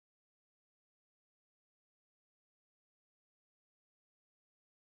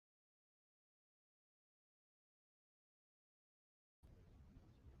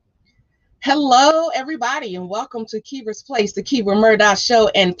Hello, everybody, and welcome to Kiva's Place, the Kiva Murdoch Show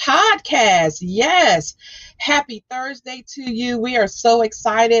and Podcast. Yes, happy Thursday to you. We are so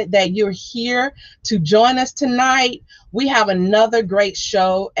excited that you're here to join us tonight. We have another great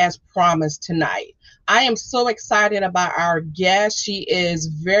show as promised tonight. I am so excited about our guest. She is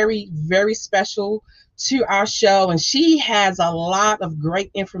very, very special to our show, and she has a lot of great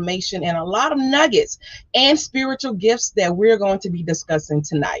information and a lot of nuggets and spiritual gifts that we're going to be discussing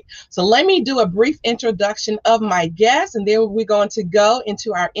tonight. So let me do a brief introduction of my guest, and then we're going to go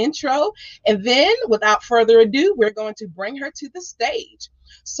into our intro. And then, without further ado, we're going to bring her to the stage.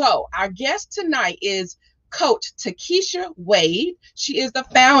 So our guest tonight is Coach Takesha Wade. She is the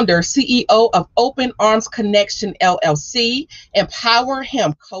founder, CEO of Open Arms Connection LLC, Empower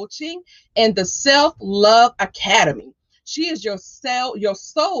Him Coaching, and the Self Love Academy. She is your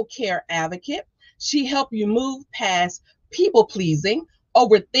soul care advocate. She helps you move past people pleasing,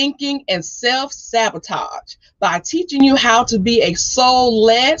 overthinking, and self-sabotage by teaching you how to be a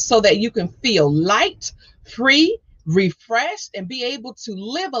soul-led so that you can feel light, free, refreshed, and be able to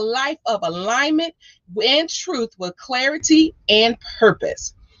live a life of alignment and truth with clarity and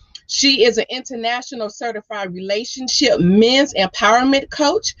purpose. She is an international certified relationship men's empowerment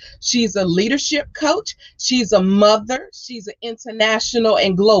coach. She's a leadership coach. She's a mother. She's an international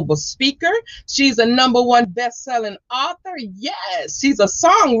and global speaker. She's a #1 best-selling author. Yes, she's a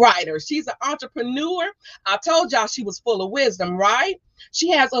songwriter. She's an entrepreneur. I told y'all she was full of wisdom, right?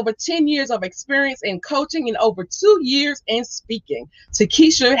 She has over 10 years of experience in coaching and over 2 years in speaking.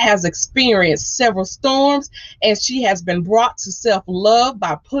 Takesha has experienced several storms, and she has been brought to self-love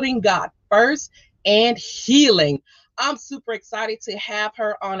by putting God first and healing. I'm super excited to have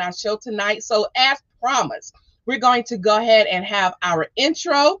her on our show tonight. So as promised, we're going to go ahead and have our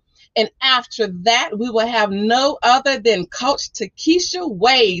intro. And after that, we will have no other than Coach Takesha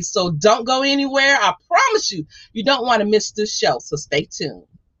Wade. So don't go anywhere. I promise you, you don't want to miss this show. So stay tuned.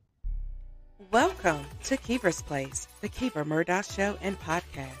 Welcome to Kiva's Place, the Kiva Murdoch Show and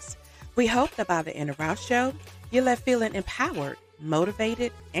Podcast. We hope that by the end of our show, you're left feeling empowered,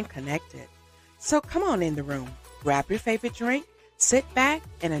 motivated, and connected. So come on in the room, grab your favorite drink, sit back,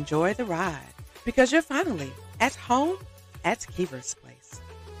 and enjoy the ride, because you're finally at home at Kiva's Place.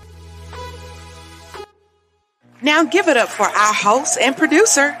 Now give it up for our host and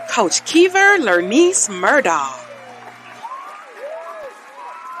producer, Coach Kiva Lernice Murdoch.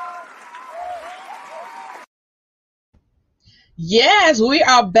 Yes, we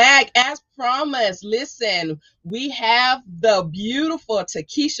are back as promised. Listen, we have the beautiful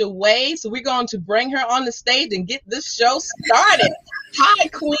Takesha Wade, so we're going to bring her on the stage and get this show started. Hi,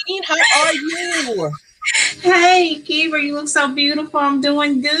 Queen. How are you? Hey, Kiva, you look so beautiful. I'm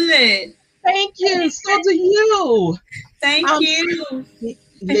doing good. Thank you. So do you. Thank you.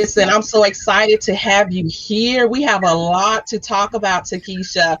 Listen, I'm so excited to have you here. We have a lot to talk about,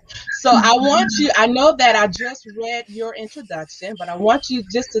 Takesha. So I know that I just read your introduction, but I want you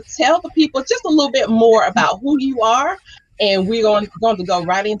just to tell the people just a little bit more about who you are, and we're going to go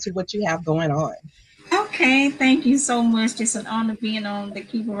right into what you have going on. Okay, thank you so much. It's an honor being on the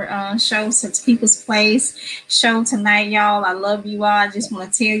Kiva show, since People's Place show tonight, y'all. I love you all. I just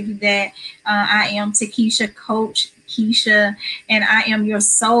want to tell you that I am Takesha, Coach Keisha, and I am your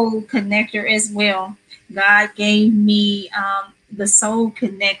soul connector as well. God gave me the soul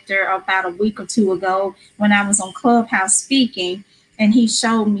connector about a week or two ago when I was on Clubhouse speaking, and he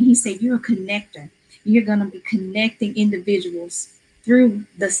showed me, he said, you're a connector. You're going to be connecting individuals through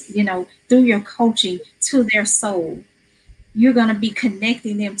this, through your coaching to their soul. You're going to be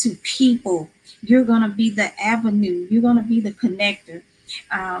connecting them to people. You're going to be the avenue. You're going to be the connector.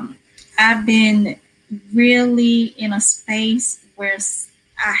 I've been really in a space where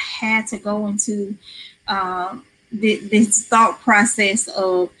I had to go into this thought process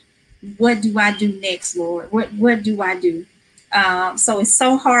of, what do I do next, Lord? What do I do? So it's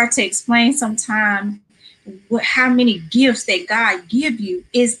so hard to explain sometimes how many gifts that God give you.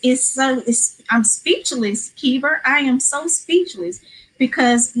 I'm speechless, Kiva. I am so speechless,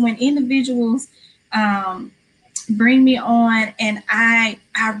 because when individuals bring me on, and I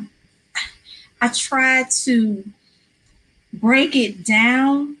try to break it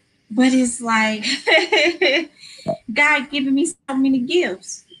down, but it's like God giving me so many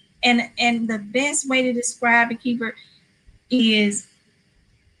gifts, and the best way to describe it, Kiva, is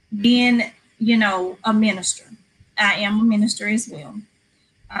being a minister. I am a minister as well.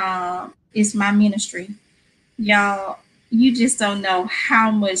 It's my ministry. Y'all, you just don't know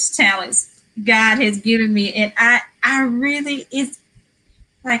how much talents God has given me. And I really, it's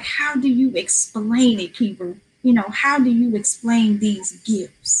like, how do you explain it, Kiva? How do you explain these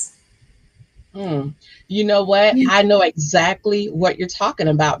gifts? Mm. You know what? Yeah. I know exactly what you're talking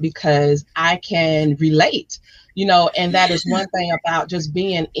about because I can relate, and that is one thing about just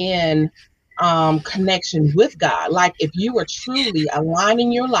being in connection with God. Like if you are truly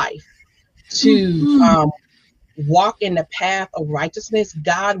aligning your life to Mhm. walk in the path of righteousness,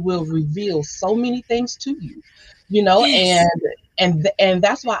 God will reveal so many things to you, Yes. and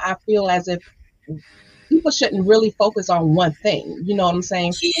that's why I feel as if people shouldn't really focus on one thing. You know what I'm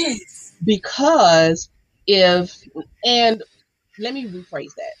saying? Yes. Because if and let me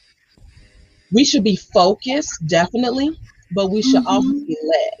rephrase that. We should be focused, definitely, but we should also Hmm. be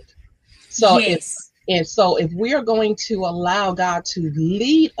led. So Yes. if we are going to allow God to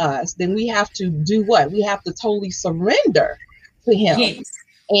lead us, then we have to do what? We have to totally surrender to Him Yes.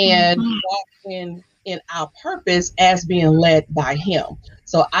 and Hmm. walk in our purpose as being led by Him.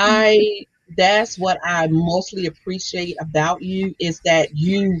 So I that's what I mostly appreciate about you is that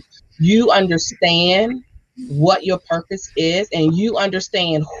you understand what your purpose is and you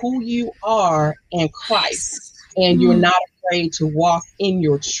understand who you are in Christ, Yes. and you're Mm. not afraid to walk in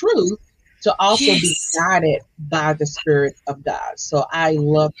your truth, to also be Yes. guided by the Spirit of God. So I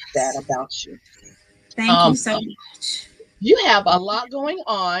love that about you. Thank you Um, so much. you have a lot going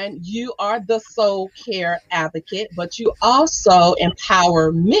on. You are the soul care advocate, but you also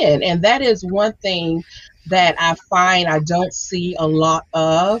empower men. And that is one thing that I find I don't see a lot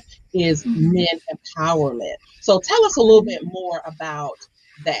of is Mhm. men empowerment. So tell us a little bit more about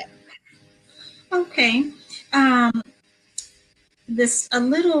that. Okay. Um, this a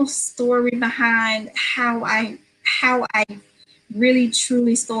little story behind how I really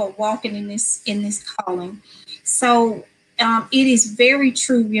truly start walking in this calling. So it is very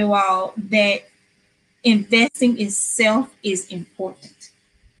true, you all, that investing in self is important.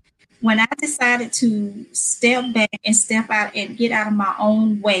 When I decided to step back and step out and get out of my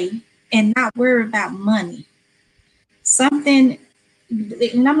own way and not worry about money, something,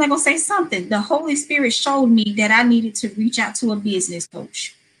 and I'm not gonna say something, the Holy Spirit showed me that I needed to reach out to a business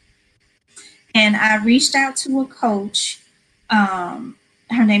coach. And I reached out to a coach.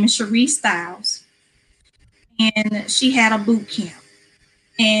 Her name is Cherie Styles, and she had a boot camp.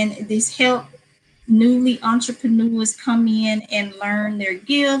 And this helped newly entrepreneurs come in and learn their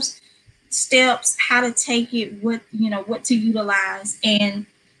gifts, steps, how to take it, what to utilize. And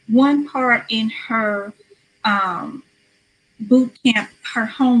one part in her um, boot camp, her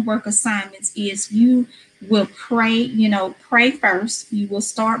homework assignments is you will pray, pray first. You will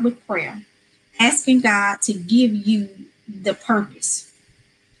start with prayer, asking God to give you the purpose,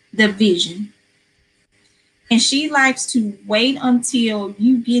 the vision. And she likes to wait until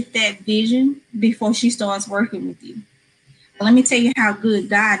you get that vision before she starts working with you. Let me tell you how good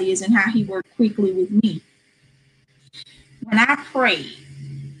God is and how He worked quickly with me. When I prayed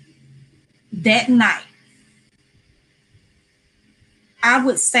that night, I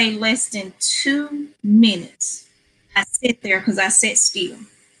would say less than 2 minutes. I sit there because I sat still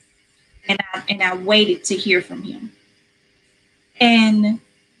and I waited to hear from Him. And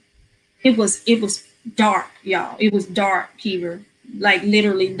it was dark, y'all. It was dark here, like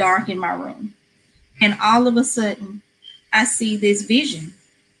literally dark in my room. And all of a sudden, I see this vision.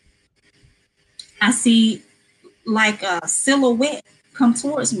 I see like a silhouette come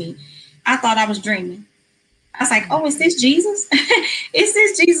towards me. I thought I was dreaming. I was like, oh, is this Jesus? Is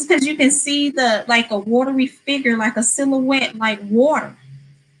this Jesus? Because you can see the like a watery figure, like a silhouette, like water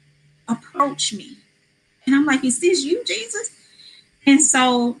approach me. And I'm like, is this you, Jesus? And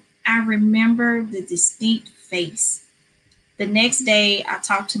so I remember the distinct face. The next day, I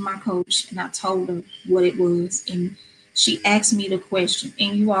talked to my coach and I told her what it was. And she asked me the question.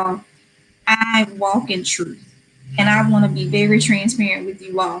 And you all, I walk in truth. And I want to be very transparent with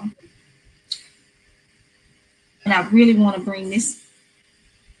you all. And I really want to bring this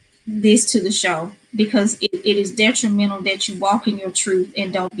to the show because it is detrimental that you walk in your truth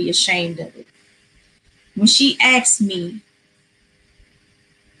and don't be ashamed of it. When she asked me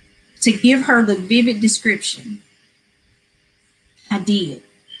to give her the vivid description, I did.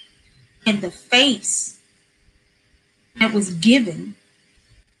 And the face that was given,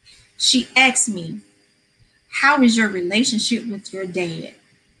 she asked me, how is your relationship with your dad?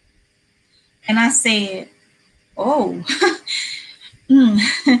 And I said, oh,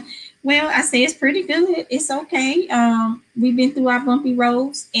 well, I said, it's pretty good. It's okay. We've been through our bumpy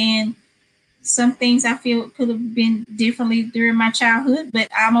roads and some things I feel could have been differently during my childhood, but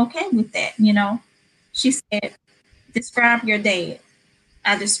I'm okay with that. She said, describe your dad.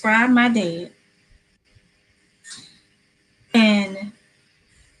 I described my dad, and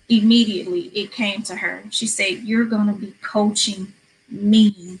immediately it came to her. She said, you're going to be coaching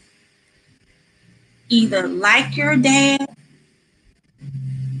me either like your dad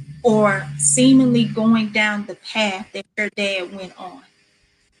or seemingly going down the path that your dad went on,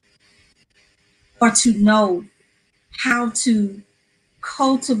 or to know how to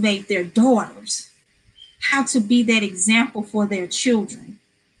cultivate their daughters, how to be that example for their children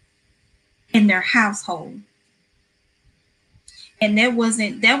in their household. And that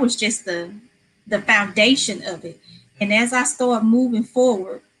was just the foundation of it. And as I started moving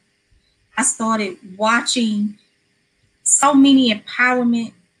forward, I started watching so many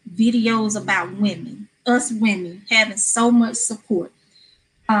empowerment videos about women, us women having so much support,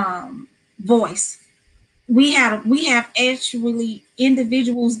 voice. We have actually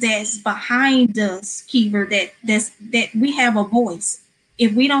individuals that's behind us, Kiva, that we have a voice.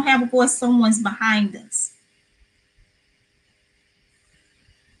 If we don't have a voice, someone's behind us.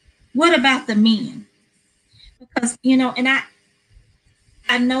 What about the men? Because, and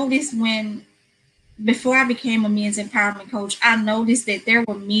I noticed before I became a men's empowerment coach, I noticed that there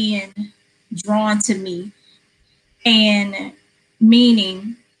were men drawn to me and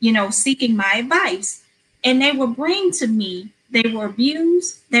meaning, seeking my advice. And they would bring to me, they were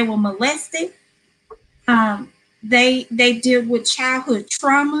abused, they were molested, they deal with childhood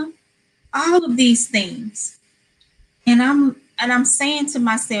trauma, all of these things. And I'm saying to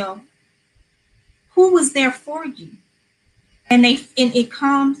myself, who was there for you? And it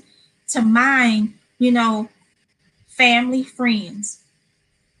comes to mind, family, friends.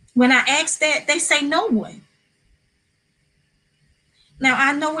 When I ask that, they say no one. Now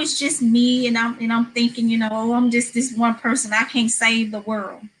I know it's just me, and I'm thinking, I'm just this one person. I can't save the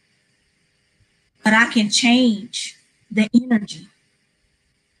world, but I can change the energy.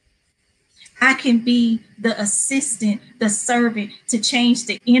 I can be the assistant, the servant to change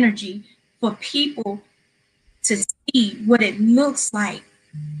the energy for people to see what it looks like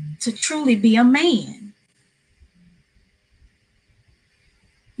to truly be a man.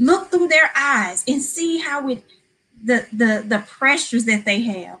 Look through their eyes and see how the pressures that they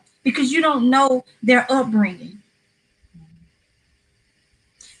have, because you don't know their upbringing.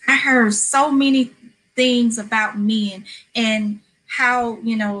 I heard so many things about men and how,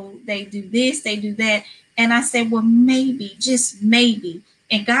 they do this, they do that. And I said, well, maybe, just maybe.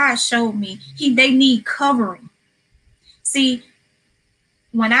 And God showed me they need covering. See,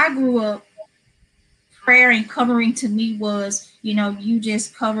 when I grew up, prayer and covering to me was, you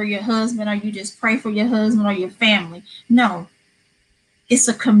just cover your husband, or you just pray for your husband or your family. No, it's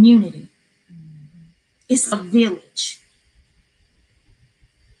a community. It's a village.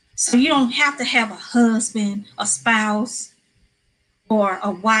 So you don't have to have a husband, a spouse, or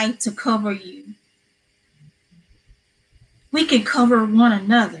a wife to cover you. We can cover one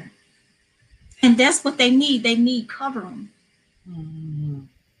another. And that's what they need. They need covering. Mm-hmm.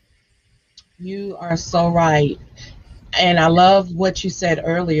 You are so right. And I love what you said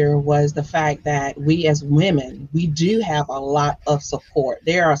earlier was the fact that we as women, we do have a lot of support.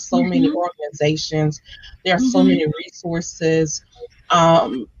 There are so many organizations. There are so many resources.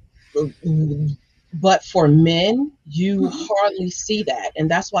 But for men, you hardly see that.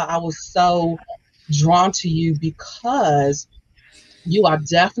 And that's why I was so drawn to you, because you are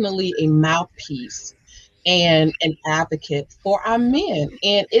definitely a mouthpiece and an advocate for our men.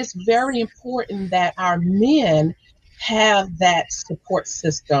 And it's very important that our men have that support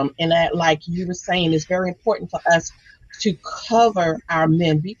system. And that, like you were saying, it's very important for us to cover our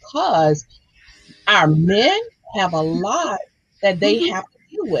men, because our men have a lot that they have to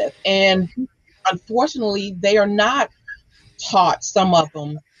deal with. And unfortunately, they are not taught, some of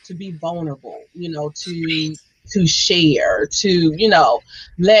them, to be vulnerable, to share, to,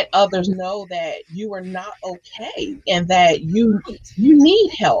 let others know that you are not okay and that you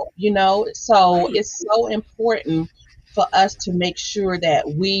need help, So it's so important for us to make sure that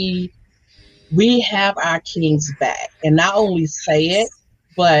we have our kings back, and not only say it,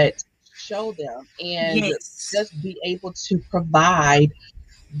 but show them, and just be able to provide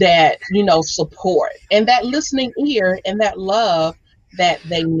that, support and that listening ear and that love that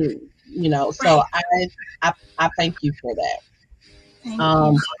they need, So I thank you for that. Thank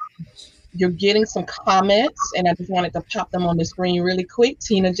you. You're getting some comments, and I just wanted to pop them on the screen really quick.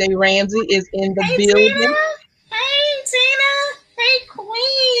 Tina J. Ramsey is in the building. Tina. Hey, Tina. Hey,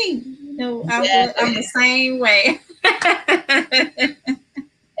 Queen. I'm the same way.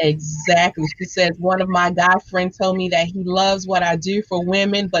 Exactly. She says, one of my guy friends told me that he loves what I do for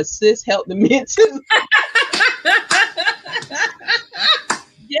women, but sis helped the men too.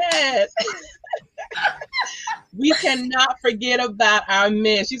 Yes. We cannot forget about our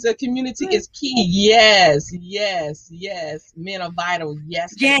men. She said community is key. Yes. Men are vital.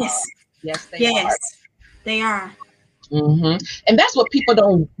 Yes, they are. Yes, they are. They are. Hmm. And that's what people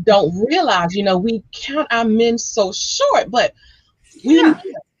don't realize. You know, we count our men so short, but we Yeah.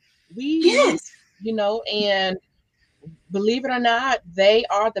 need, we need, Yes. you know, and believe it or not, they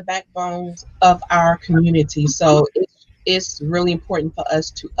are the backbones of our community. So it's really important for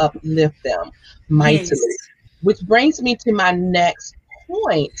us to uplift them Yes. mightily. Which brings me to my next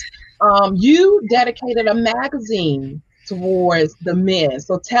point. You dedicated a magazine towards the men.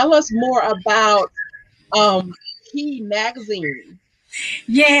 So tell us more about Key Magazine.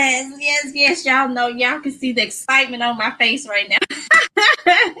 Yes, yes, yes. Y'all know, y'all can see the excitement on my face right now.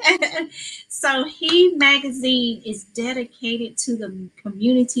 So, He Magazine is dedicated to the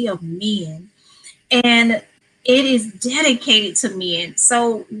community of men, and it is dedicated to men.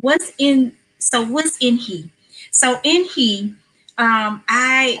 So, what's in He? So, in He,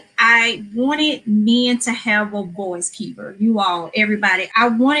 I wanted men to have a voice, Keeper. You all, everybody. I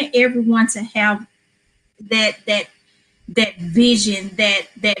wanted everyone to have that vision,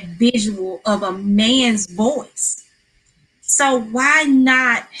 that visual of a man's voice. So why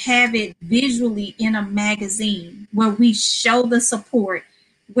not have it visually in a magazine where we show the support,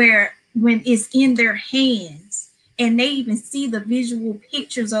 where when it's in their hands and they even see the visual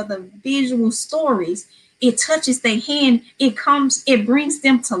pictures or the visual stories, it touches their hand, it brings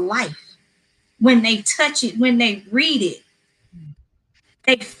them to life. When they touch it, when they read it,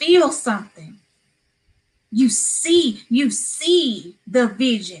 they feel something. You see the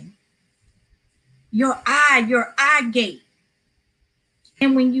vision, your eye gate.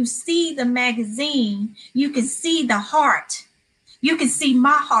 And when you see the magazine, you can see the heart. You can see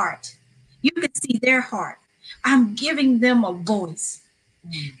my heart. You can see their heart. I'm giving them a voice.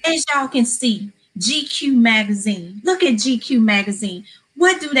 As y'all can see, GQ magazine. Look at GQ magazine.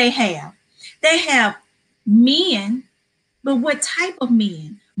 What do they have? They have men, but what type of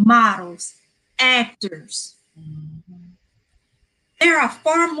men? Models, actors. There are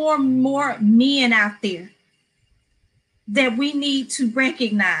far more men out there that we need to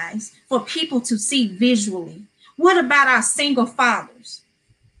recognize for people to see visually. What about our single fathers?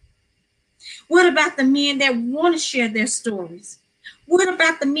 What about the men that want to share their stories? What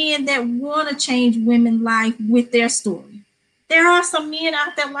about the men that want to change women's life with their story? There are some men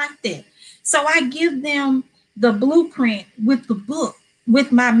out there like that. So I give them the blueprint with the book,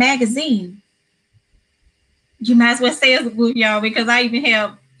 with my magazine. You might as well say it's a book, y'all, because I even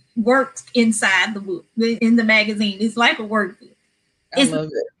have work inside the book, in the magazine. It's like a workbook. I love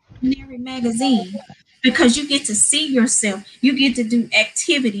it. Ordinary magazine, because you get to see yourself, you get to do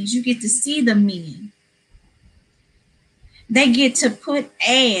activities, you get to see the men. They get to put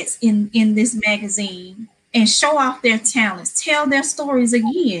ads in this magazine and show off their talents, tell their stories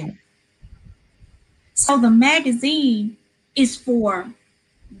again. So the magazine is for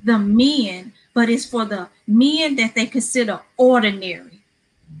the men, but it's for the men that they consider ordinary.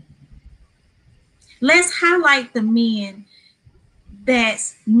 Let's highlight the men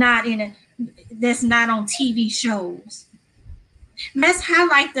that's not on TV shows. Let's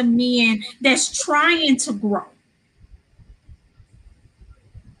highlight the men that's trying to grow.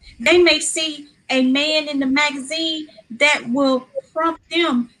 They may see a man in the magazine that will prompt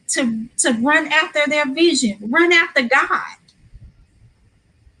them to run after their vision, run after God.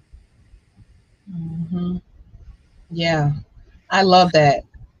 Mm-hmm. Yeah, I love that.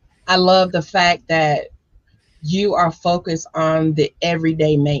 I love the fact that you are focused on the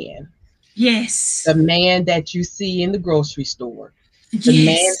everyday man, Yes. the man that you see in the grocery store, the man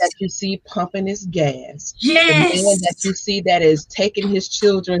Yes. that you see pumping his gas, the man that Yes. you see that is taking his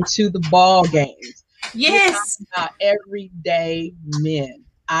children to the ball games. We're Yes. talking about everyday men.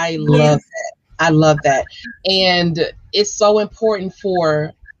 I love Yes. that. I love that. And it's so important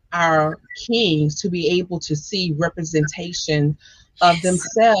for our kings to be able to see representation of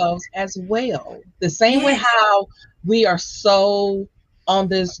themselves as well. The same way Yes. how we are so on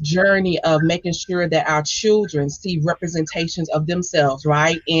this journey of making sure that our children see representations of themselves,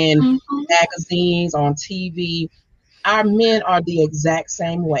 right? In Mhm. magazines, on TV. Our men are the exact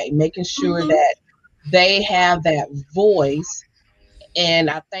same way, making sure Mhm. that they have that voice. And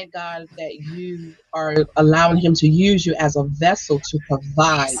I thank God that you are allowing him to use you as a vessel to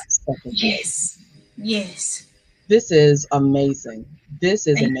provide such a voice. Yes. Yes. This is amazing. This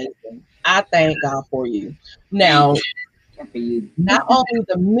is Thank amazing. I thank God for you. you. Now, For you. not only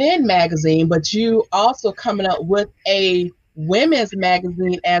the men magazine, but you also coming up with a women's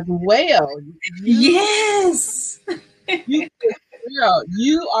magazine as well. Yes. You, girl,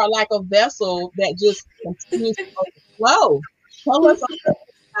 you are like a vessel that just continues to overflow. Tell us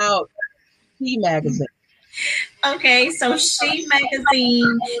about Key Magazine. Okay, so She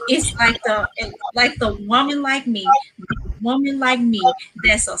Magazine is like the woman like me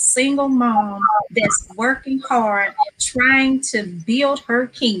that's a single mom that's working hard trying to build her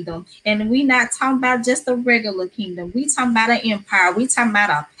kingdom. And we not talking about just a regular kingdom. We talking about an empire. We talking about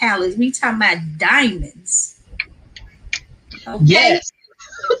a palace. We talking about diamonds. Okay. Yes.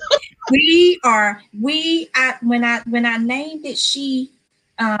 When I named it She,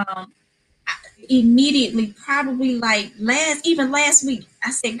 immediately, probably like last week,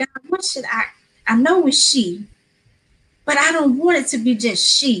 I said, God, what should I know it's She, but I don't want it to be just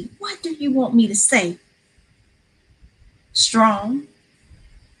She. What do you want me to say? Strong,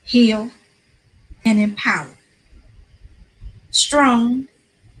 healed, and empowered. Strong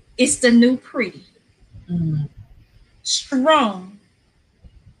is the new pretty. Strong.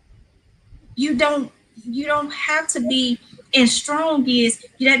 You don't have to be, and strong is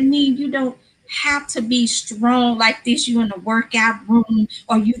that means you don't have to be strong like this. You in the workout room,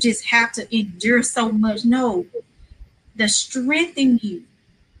 or you just have to endure so much. No, the strength in you.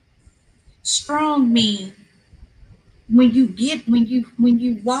 Strong means when you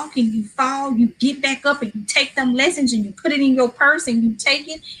walk and you fall, you get back up and you take them lessons and you put it in your purse and you take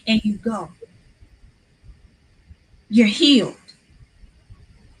it and you go. You're healed.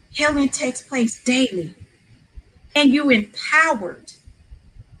 Healing takes place daily. And you're empowered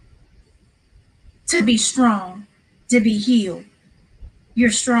to be strong, to be healed.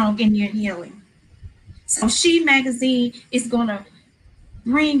 You're strong in your healing. So She Magazine is going to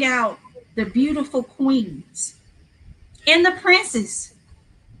bring out the beautiful queens and the princes.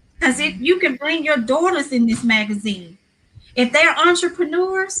 Because if you can bring your daughters in this magazine, if they're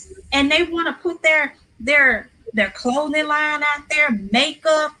entrepreneurs and they want to put their clothing line out there,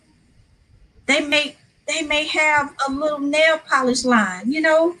 makeup, they may have a little nail polish line,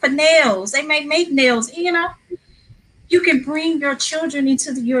 for nails. They may make nails, You can bring your children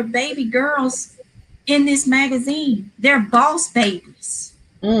into your baby girls in this magazine. They're boss babies.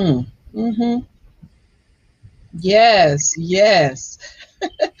 Mm-hmm. Yes.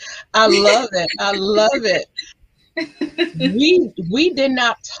 I love it. We did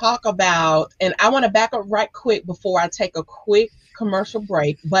not talk about, and I want to back up right quick before I take a quick commercial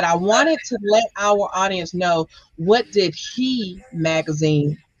break, but I wanted to let our audience know, what did He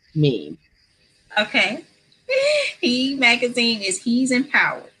Magazine mean? Okay. He Magazine is He's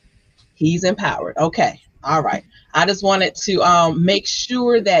Empowered. He's Empowered. Okay. All right. I just wanted to make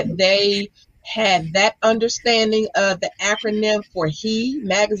sure that they had that understanding of the acronym for He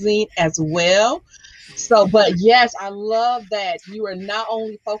Magazine as well. So, but yes, I love that you are not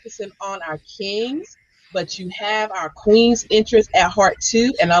only focusing on our kings, but you have our queen's interest at heart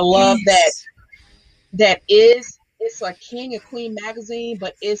too. And I love that it's a king and queen magazine,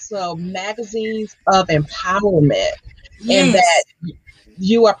 but it's a magazine of empowerment. Yes. And that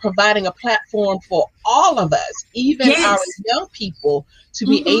you are providing a platform for all of us, even our young people, to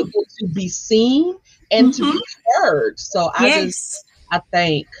be able to be seen and to be heard. So I just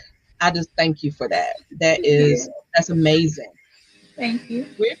thank you for that. That's amazing. Thank you.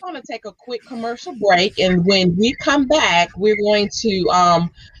 We're going to take a quick commercial break, and when we come back, we're going to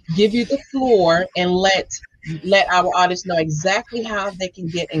give you the floor and let our audience know exactly how they can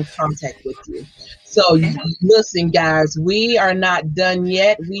get in contact with you. So listen, guys, we are not done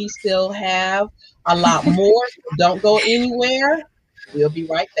yet. We still have a lot more. Don't go anywhere. We'll be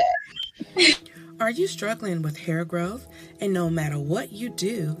right back. Are you struggling with hair growth, and no matter what you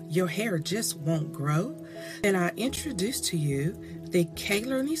do, your hair just won't grow? Then I introduce to you the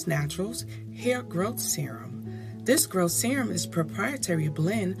K-Lernese Naturals Hair Growth Serum. This growth serum is a proprietary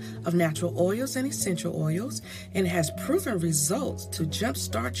blend of natural oils and essential oils, and has proven results to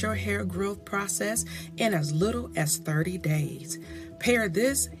jumpstart your hair growth process in as little as 30 days. Pair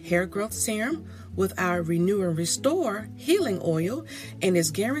this hair growth serum with our Renew and Restore healing oil, and is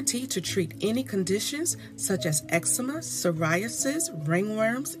guaranteed to treat any conditions such as eczema, psoriasis,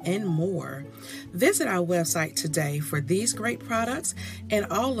 ringworms, and more. Visit our website today for these great products and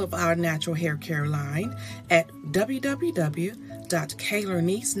all of our natural hair care line at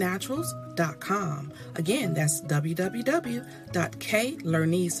www.KLerneseNaturals.com. Again, that's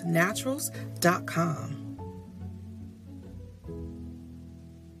www.KLerneseNaturals.com.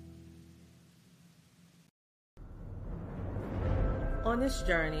 On this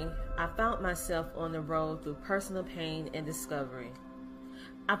journey, I found myself on the road through personal pain and discovery.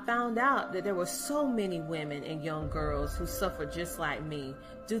 I found out that there were so many women and young girls who suffered just like me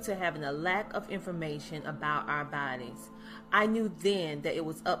due to having a lack of information about our bodies. I knew then that it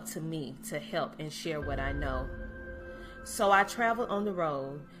was up to me to help and share what I know. So I traveled on the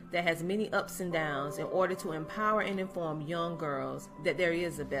road that has many ups and downs in order to empower and inform young girls that there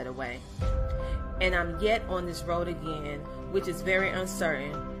is a better way. And I'm yet on this road again, which is very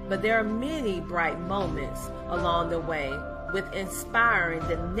uncertain, but there are many bright moments along the way with inspiring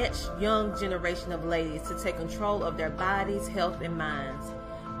the next young generation of ladies to take control of their bodies, health, and minds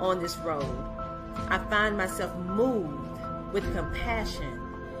on this road. I find myself moved with compassion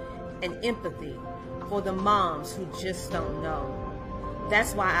and empathy for the moms who just don't know.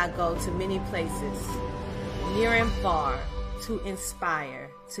 That's why I go to many places, near and far, to inspire,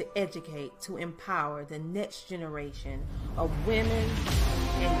 to educate, to empower the next generation of women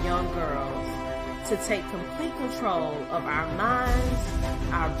and young girls to take complete control of our minds,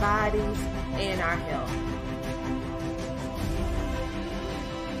 our bodies, and our health.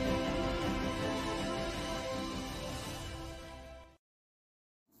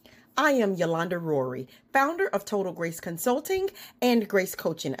 I am Yolanda Rory, founder of Total Grace Consulting and Grace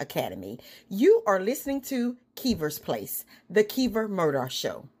Coaching Academy. You are listening to Keever's Place, the Keever Murdaugh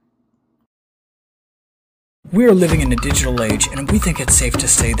Show. We are living in a digital age, and we think it's safe to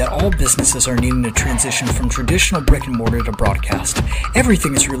say that all businesses are needing to transition from traditional brick and mortar to broadcast.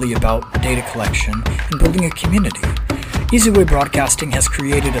 Everything is really about data collection and building a community. EasyWay Broadcasting has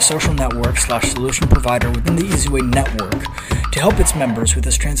created a social network / solution provider within the EasyWay network to help its members with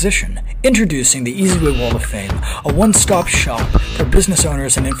this transition. Introducing the EasyWay Wall of Fame, a one-stop shop for business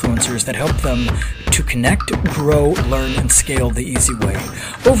owners and influencers that help them to connect, grow, learn, and scale the easy way.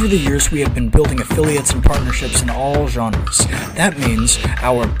 Over the years, we have been building affiliates and partnerships in all genres. That means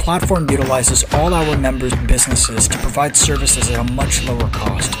our platform utilizes all our members' businesses to provide services at a much lower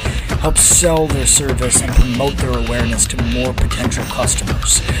cost, help sell their service, and promote their awareness to more potential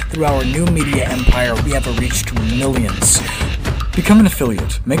customers. Through our new media empire, we have a reach to millions. Become an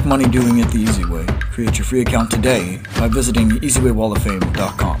affiliate. Make money doing it the easy way. Create your free account today by visiting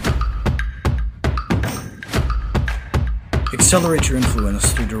easywaywalloffame.com. Accelerate your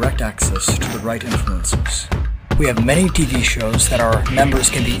influence through direct access to the right influencers. We have many TV shows that our members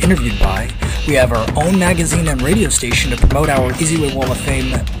can be interviewed by. We have our own magazine and radio station to promote our EasyWay Wall of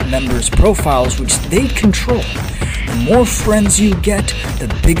Fame members' profiles, which they control. The more friends you get, the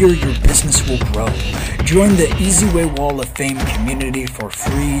bigger your business will grow. Join the EasyWay Wall of Fame community for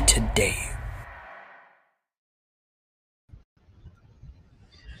free today.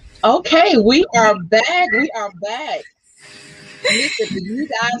 Okay, we are back. Listen, if you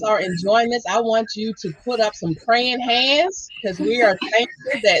guys are enjoying this, I want you to put up some praying hands because we are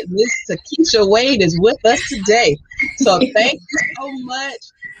thankful that Miss Takesha Wade is with us today. So thank you so much.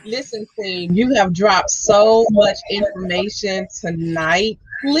 Listen, Queen, you have dropped so much information tonight.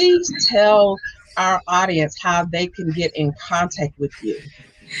 Please tell our audience how they can get in contact with you.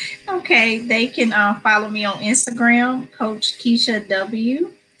 Okay, they can follow me on Instagram, Coach Keisha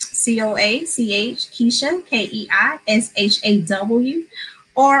W. COACH Keisha KEISHAW,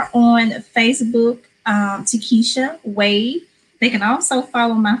 or on Facebook, Takesha Wade. They can also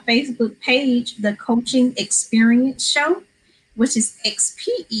follow my Facebook page, The Coaching Experience Show, which is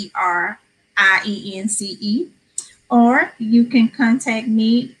XPERIENCE, or you can contact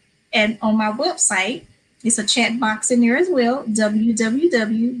me on my website. It's a chat box in there as well,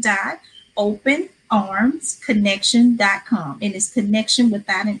 www.openarmsconnection.com, and it's connection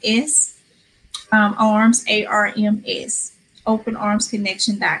without an S, arms, ARMS,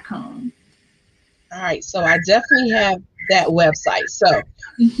 openarmsconnection.com. All right, so I definitely have that website. So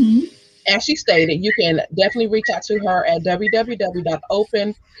as she stated, you can definitely reach out to her at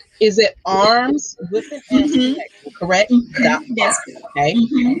www.open. Is it arms with an S, correct? That's okay.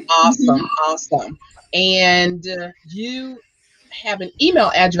 Awesome. And you have an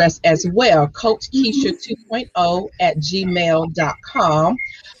email address as well, CoachKeisha2.0@gmail.com.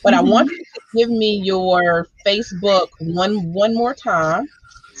 But I want you to give me your Facebook one more time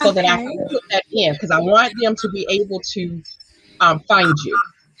so that I can put that in, because I want them to be able to find you.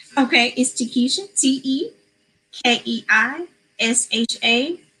 Okay, it's Takesha,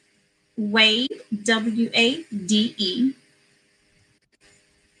 TEKEISHA, Wade, WADE.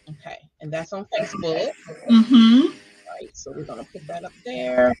 Okay, and that's on Facebook. All right, so we're going to put that up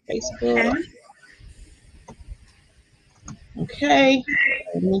there, Facebook. Okay,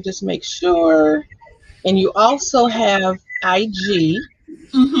 let me just make sure. And you also have IG.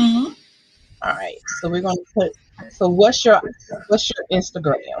 All right, so we're going to put. So what's your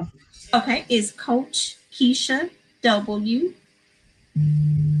Instagram? Okay, it's Coach Keisha W.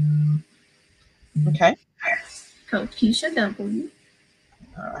 Okay. Coach Keisha W.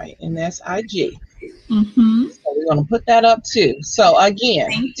 All right, and that's IG. So we're going to put that up too. So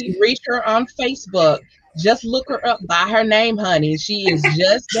again, to reach her on Facebook, Just look her up by her name, honey. She is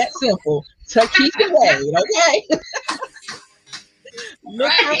just that simple. Takesha Wade, okay?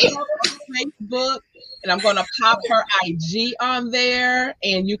 Look her up on Facebook, and I'm going to pop her IG on there,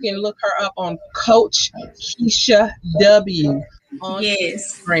 and you can look her up on Coach Keisha W on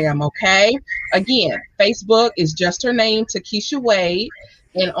Instagram, okay? Again, Facebook is just her name, Takesha Wade,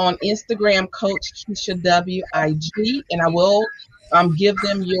 and on Instagram, Coach Keisha W IG, and I will give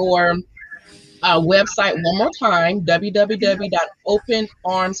them your website one more time,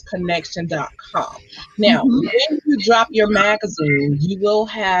 www.openarmsconnection.com. Now, when you drop your magazine, you will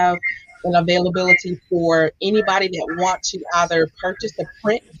have an availability for anybody that want to either purchase the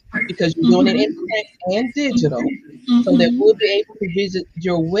print, because you're doing it in print and digital, so that we'll be able to visit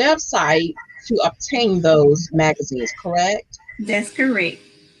your website to obtain those magazines, correct? That's correct.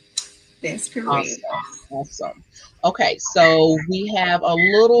 That's correct. Awesome. Okay, so we have a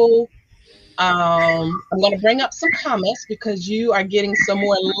little I'm going to bring up some comments because you are getting some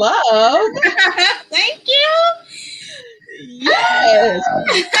more love. Thank you. Yes.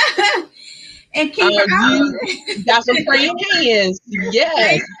 And keep you got some praying hands.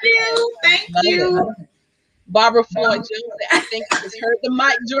 Yes. Thank you. Barbara Floyd Jones, I think I just heard the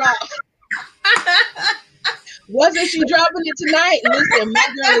mic drop. Wasn't she dropping it tonight? Listen, my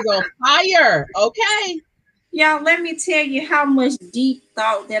girl is on fire. Okay. Y'all, let me tell you how much deep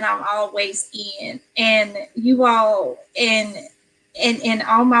thought that I'm always in. And you all, and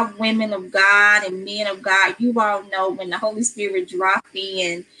all my women of God and men of God, you all know when the Holy Spirit drops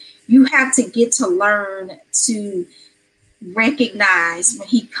in, you have to get to learn to recognize when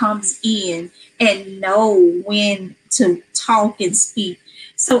he comes in and know when to talk and speak.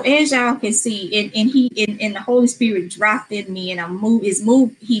 So as y'all can see, and the Holy Spirit dropped in me, and he's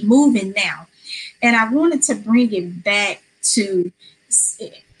moving now. And I wanted to bring it back to,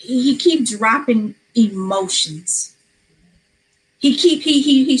 he keep dropping emotions.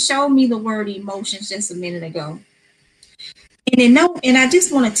 He showed me the word emotions just a minute ago. And I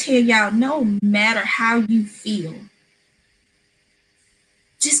just want to tell y'all, no matter how you feel,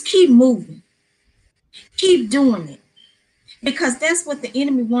 just keep moving. Keep doing it. Because that's what the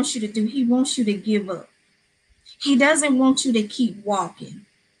enemy wants you to do. He wants you to give up. He doesn't want you to keep walking.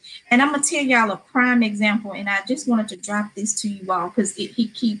 And I'm going to tell y'all a prime example, and I just wanted to drop this to you all because he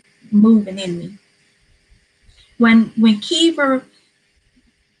keep moving in me. When Kiva,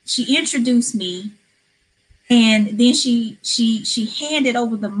 she introduced me, and then she handed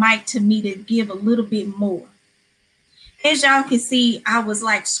over the mic to me to give a little bit more. As y'all can see, I was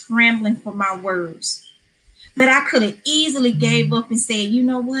like scrambling for my words. But I could have easily gave up and said, you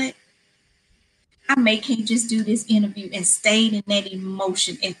know what? I can't just do this interview, and stayed in that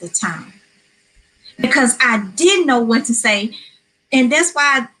emotion at the time because I didn't know what to say. And that's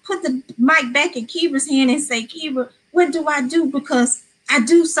why I put the mic back in Kiva's hand and say, Kiva, what do I do? Because I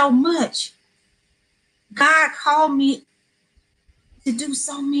do so much. God called me to do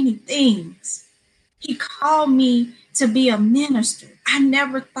so many things. He called me to be a minister. I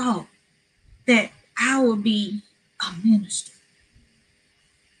never thought that I would be a minister.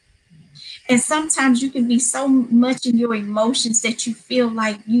 And sometimes you can be so much in your emotions that you feel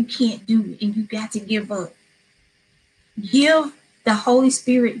like you can't do it and you got to give up. Give the Holy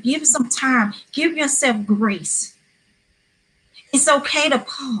Spirit, give some time, give yourself grace. It's okay to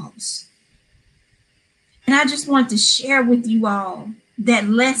pause. And I just want to share with you all that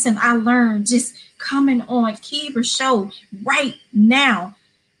lesson I learned just coming on Kiva's show right now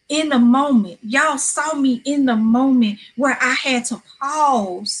in the moment. Y'all saw me in the moment where I had to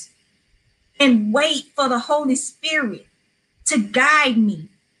pause and wait for the Holy Spirit to guide me.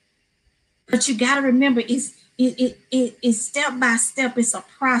 But you got to remember, it's step by step. It's a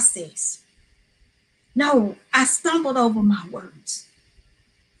process. No, I stumbled over my words,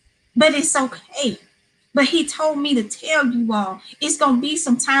 but it's okay. But he told me to tell you all, it's going to be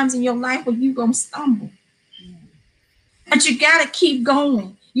some times in your life where you're going to stumble. But you got to keep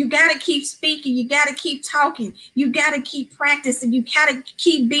going. You got to keep speaking. You got to keep talking. You got to keep practicing. You got to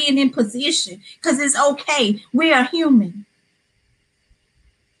keep being in position because it's okay. We are human.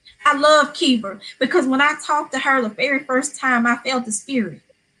 I love Kiva because when I talked to her the very first time, I felt the Spirit.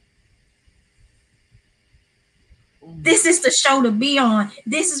 This is the show to be on.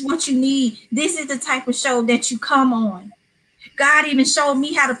 This is what you need. This is the type of show that you come on. God even showed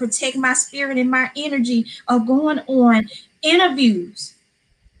me how to protect my spirit and my energy of going on interviews.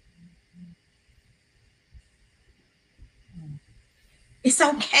 It's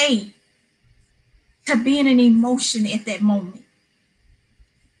okay to be in an emotion at that moment.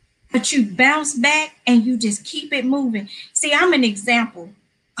 But you bounce back and you just keep it moving. See, I'm an example.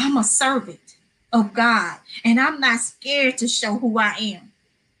 I'm a servant. of God. And I'm not scared to show who I am.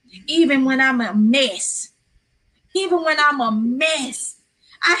 Even when I'm a mess. Even when I'm a mess.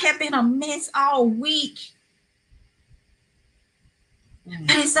 I have been a mess all week. And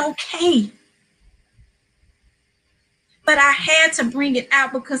it's okay. But I had to bring it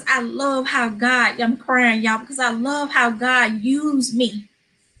out because I love how God, I'm crying, y'all, because I love how God used me.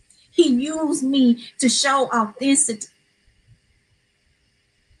 He used me to show authenticity.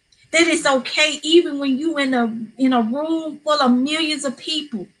 That it's okay even when you in a room full of millions of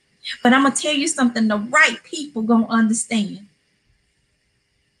people. But I'm going to tell you something, the right people going to understand.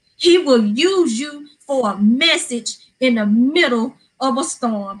 He will use you for a message in the middle of a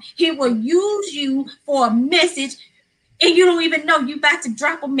storm. He will use you for a message and you don't even know you about to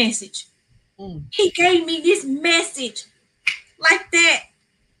drop a message. He gave me this message like that.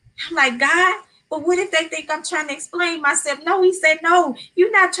 I'm like, God, but what if they think I'm trying to explain myself? No, he said, no,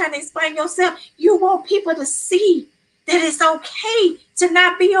 you're not trying to explain yourself. You want people to see that it's okay to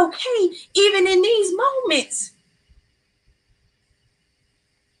not be okay, even in these moments.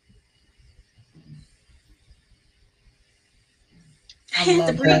 I had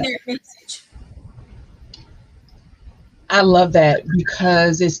to bring that message. I love that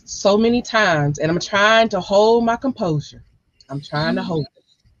because it's so many times, and I'm trying to hold my composure. I'm trying to hold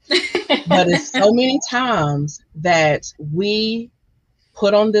it. But it's so many times that we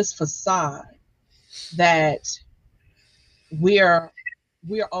put on this facade that we're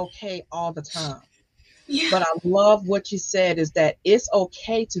okay all the time. Yeah. But I love what you said is that it's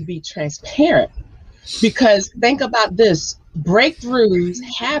okay to be transparent. Because think about this, breakthroughs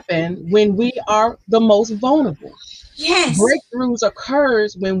happen when we are the most vulnerable. Yes. Breakthroughs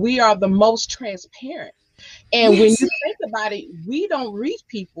occurs when we are the most transparent. And when you think about it, we don't reach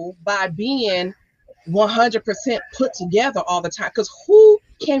people by being 100% put together all the time. Because who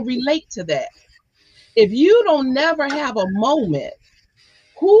can relate to that? If you don't never have a moment,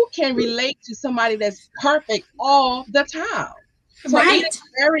 who can relate to somebody that's perfect all the time? So it's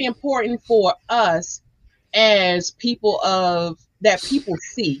very important for us as people that people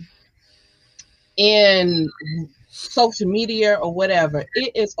see in social media or whatever.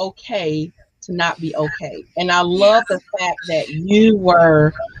 It is okay to not be okay. And I love the fact that you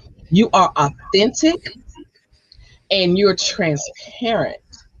are authentic and you're transparent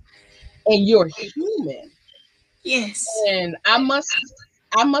and you're human. Yes. And I must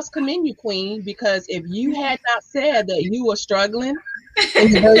commend you, Queen, because if you had not said that you were struggling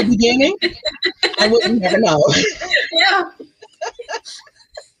in the very beginning, I wouldn't never know. Yeah.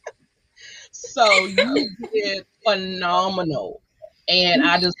 So you did phenomenal. And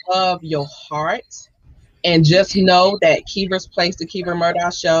I just love your heart. And just know that Kiva's Place, the Kiva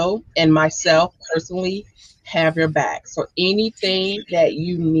Murdoch Show, and myself personally have your back. So anything that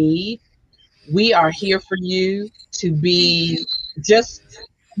you need, we are here for you to be just,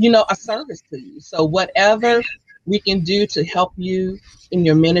 a service to you. So whatever we can do to help you in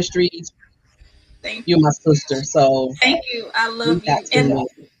your ministries, you're my sister. So thank you. I love you.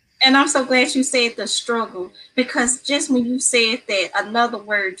 And I'm so glad you said the struggle, because just when you said that, another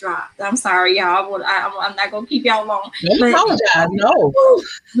word dropped. I'm sorry, y'all. I'm not going to keep y'all long. Don't apologize. No.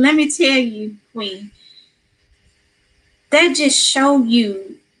 Let me tell you, Queen, that just showed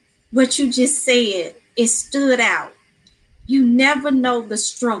you what you just said. It stood out. You never know the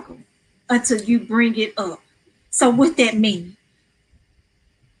struggle until you bring it up. So what that mean?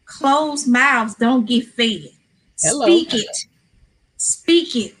 Closed mouths don't get fed. Hello. Speak it.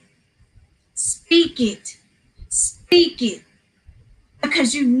 Speak it. Speak it. Speak it.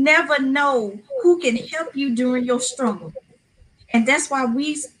 Because you never know who can help you during your struggle. And that's why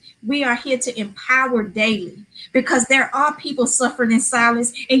we are here to empower daily, because there are people suffering in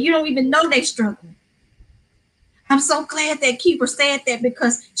silence and you don't even know they struggle. I'm so glad that Kiva said that,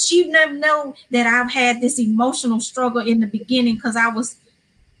 because she never know that I've had this emotional struggle in the beginning, because I was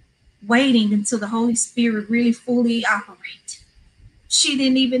waiting until the Holy Spirit really fully operate. She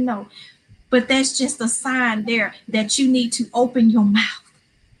didn't even know. But that's just a sign there that you need to open your mouth.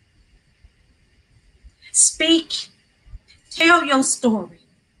 Speak. Tell your story.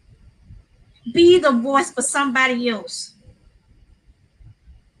 Be the voice for somebody else.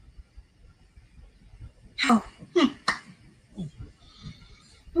 Oh.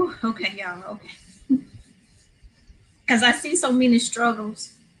 Ooh, okay, y'all. Okay. Because I see so many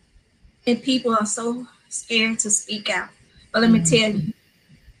struggles and people are so scared to speak out. But let me tell you,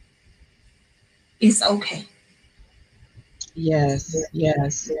 it's okay. Yes,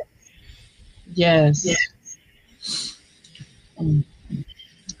 yes, yes.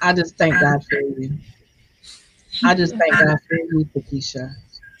 I just thank God for you. I just thank God for you, Patricia.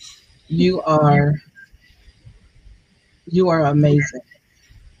 You are amazing,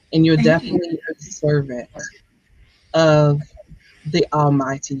 and you're Thank you. definitely a servant of the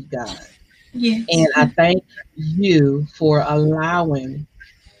Almighty God. And Yes. I thank you for allowing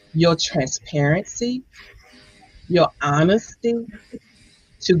your transparency, your honesty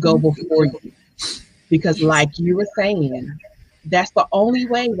to go before you. Because, Yes. like you were saying, that's the only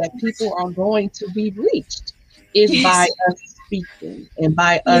way that people are going to be reached is by Yes. us speaking and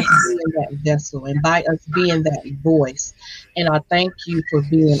by us Yes. being that vessel and by us being that voice. And I thank you for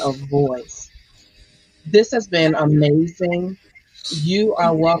being a voice. This has been amazing. You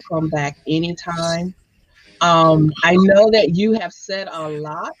are welcome back anytime. I know that you have said a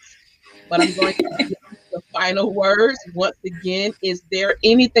lot, but I'm going to give you the final words. Once again, is there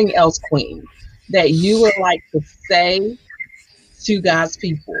anything else, Queen, that you would like to say to God's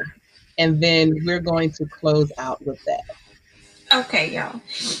people? And then we're going to close out with that. Okay, y'all.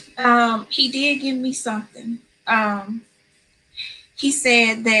 He did give me something. He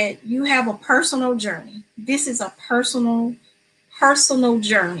said that you have a personal journey. This is a personal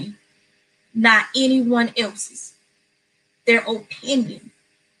journey, not anyone else's. Their opinion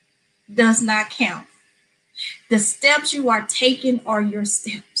does not count. The steps you are taking are your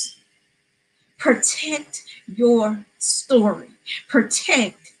steps. Protect your story.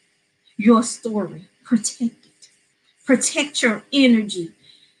 Protect your story. Protect it. Protect your energy,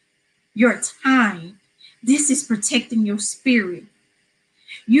 your time. This is protecting your spirit.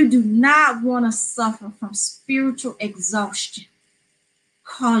 You do not want to suffer from spiritual exhaustion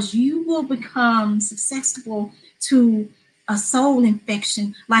because you will become susceptible to a soul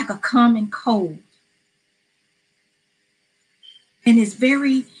infection like a common cold. And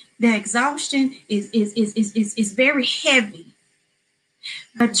the exhaustion is very heavy.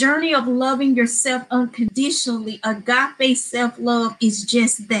 The journey of loving yourself unconditionally, agape self-love, is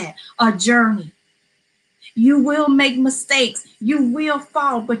just that, a journey. You will make mistakes. You will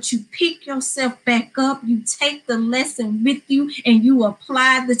fall, but you pick yourself back up. You take the lesson with you and you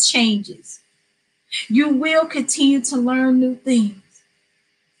apply the changes. You will continue to learn new things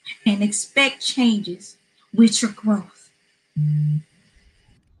and expect changes with your growth.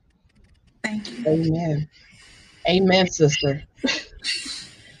 Thank you. Amen. Amen, sister.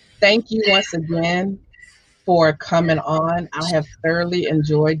 Thank you once again for coming on. I have thoroughly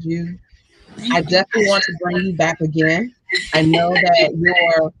enjoyed you. I definitely want to bring you back again. I know that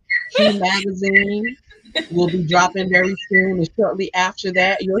your Key magazine will be dropping very soon, and shortly after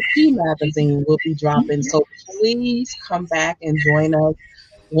that, your Key magazine will be dropping. So please come back and join us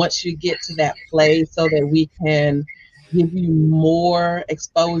once you get to that place so that we can give you more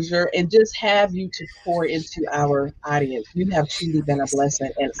exposure and just have you to pour into our audience. You have truly been a blessing,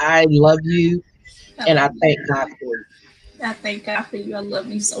 and I love you, and I thank God for you. I thank God for you. I love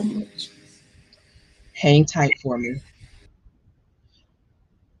you so much. Hang tight for me.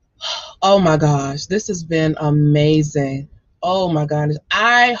 Oh my gosh, this has been amazing. Oh my goodness.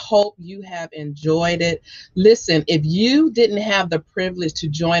 I hope you have enjoyed it. Listen, if you didn't have the privilege to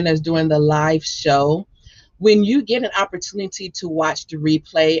join us during the live show, when you get an opportunity to watch the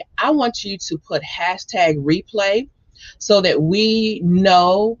replay, I want you to put hashtag replay so that we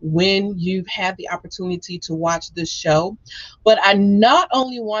know when you've had the opportunity to watch the show. But I not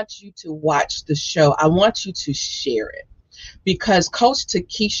only want you to watch the show, I want you to share it, because Coach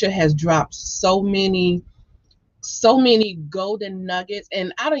Takesha has dropped so many golden nuggets,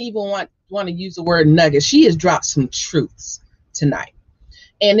 and I don't even want to use the word nuggets. She has dropped some truths tonight.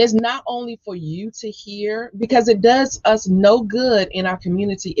 And it's not only for you to hear, because it does us no good in our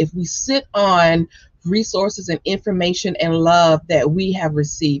community if we sit on resources and information and love that we have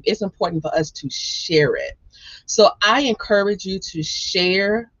received. It's important for us to share it. So I encourage you to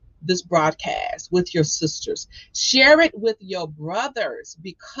share this broadcast with your sisters. Share it with your brothers,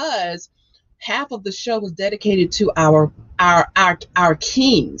 because half of the show is dedicated to our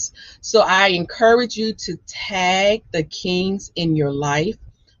kings. So I encourage you to tag the kings in your life,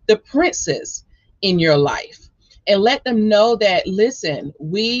 the princes in your life, and let them know that, listen,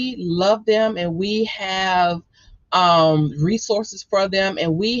 we love them and we have resources for them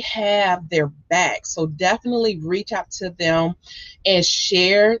and we have their back. So definitely reach out to them and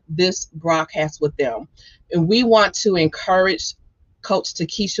share this broadcast with them. And we want to encourage Coach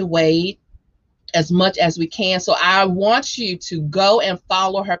Takesha Wade as much as we can. So I want you to go and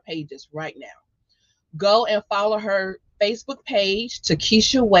follow her pages right now. Go and follow her Facebook page,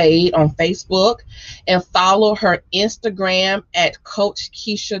 Takesha Wade on Facebook, and follow her Instagram at Coach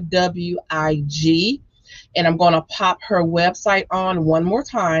Keisha WIG. and I'm going to pop her website on one more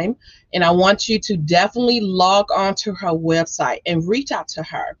time. And I want you to definitely log on to her website and reach out to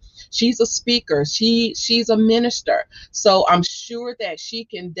her. She's a speaker. She's a minister. So I'm sure that she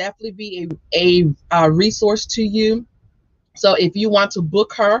can definitely be a resource to you. So if you want to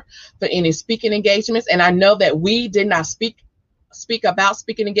book her for any speaking engagements, and I know that we did not speak about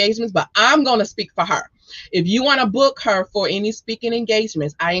speaking engagements, but I'm going to speak for her. If you want to book her for any speaking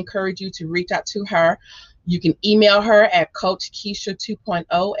engagements, I encourage you to reach out to her. You can email her at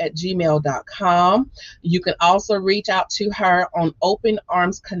coachkeisha2.0@gmail.com. You can also reach out to her on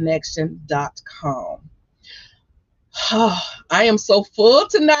openarmsconnection.com. I am so full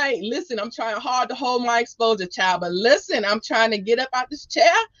tonight. Listen, I'm trying hard to hold my exposure, child, but listen, I'm trying to get up out this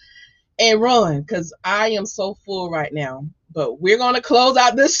chair and run because I am so full right now. But we're going to close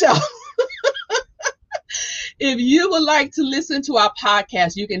out this show. If you would like to listen to our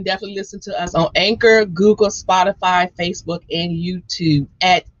podcast, you can definitely listen to us on Anchor, Google, Spotify, Facebook, and YouTube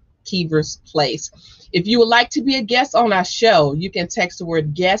at Keever's Place. If you would like to be a guest on our show, you can text the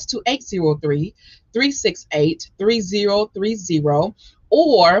word guest to 803-368-3030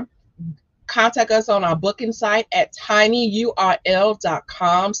 or contact us on our booking site at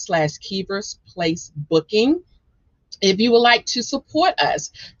tinyurl.com/Keever's Place Booking. If you would like to support us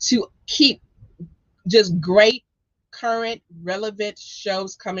to keep just great, current, relevant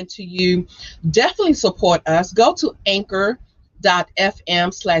shows coming to you, definitely support us. Go to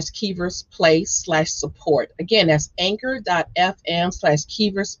anchor.fm/Keever's Place/support. Again, that's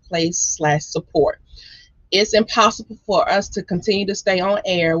anchor.fm/Keever's Place/support. It's impossible for us to continue to stay on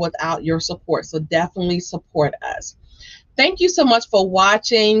air without your support, so definitely support us. Thank you so much for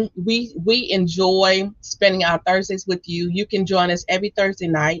watching. We enjoy spending our Thursdays with you. You can join us every Thursday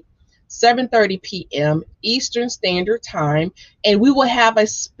night, 7:30 p.m. Eastern Standard Time, and we will have a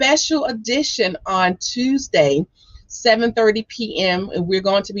special edition on Tuesday, 7:30 p.m. and we're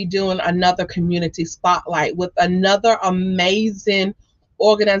going to be doing another community spotlight with another amazing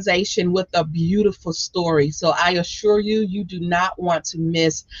organization with a beautiful story. So I assure you, you do not want to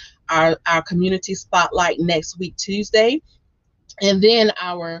miss our community spotlight next week, Tuesday, and then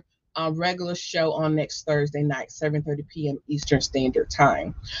our regular show on next Thursday night, 7:30 p.m. Eastern Standard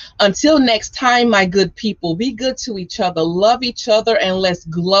Time. Until next time, my good people, be good to each other, love each other, and let's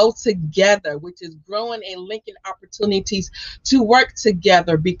glow together, which is growing and linking opportunities to work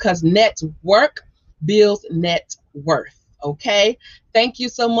together, because network builds net worth. Okay? Thank you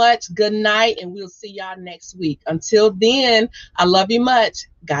so much. Good night, and we'll see y'all next week. Until then, I love you much.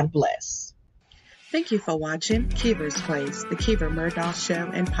 God bless. Thank you for watching Keever's Place, the Keever Murdoch Show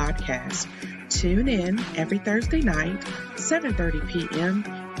and Podcast. Tune in every Thursday night, 7:30 p.m.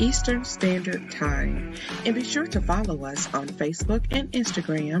 Eastern Standard Time. And be sure to follow us on Facebook and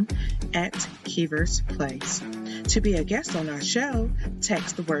Instagram at Keever's Place. To be a guest on our show,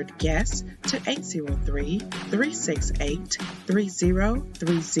 text the word guest to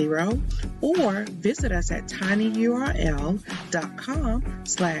 803-368-3030 or visit us at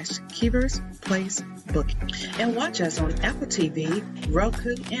tinyurl.com/Keever's Place Booking. And watch us on Apple TV,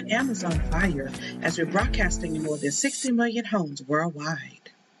 Roku, and Amazon Fire as we're broadcasting in more than 60 million homes worldwide.